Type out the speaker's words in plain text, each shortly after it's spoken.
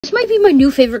This might be my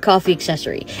new favorite coffee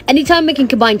accessory. Anytime I can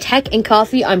combine tech and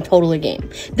coffee, I'm totally game.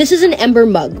 This is an Ember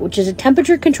mug, which is a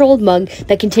temperature-controlled mug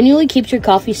that continually keeps your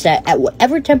coffee set at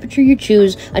whatever temperature you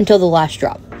choose until the last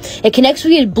drop. It connects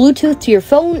via Bluetooth to your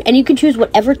phone, and you can choose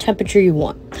whatever temperature you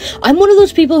want. I'm one of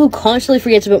those people who constantly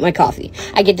forgets about my coffee.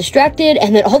 I get distracted,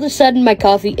 and then all of a sudden my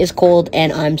coffee is cold,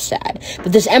 and I'm sad.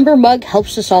 But this Ember mug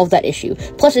helps to solve that issue.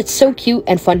 Plus, it's so cute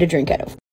and fun to drink out of.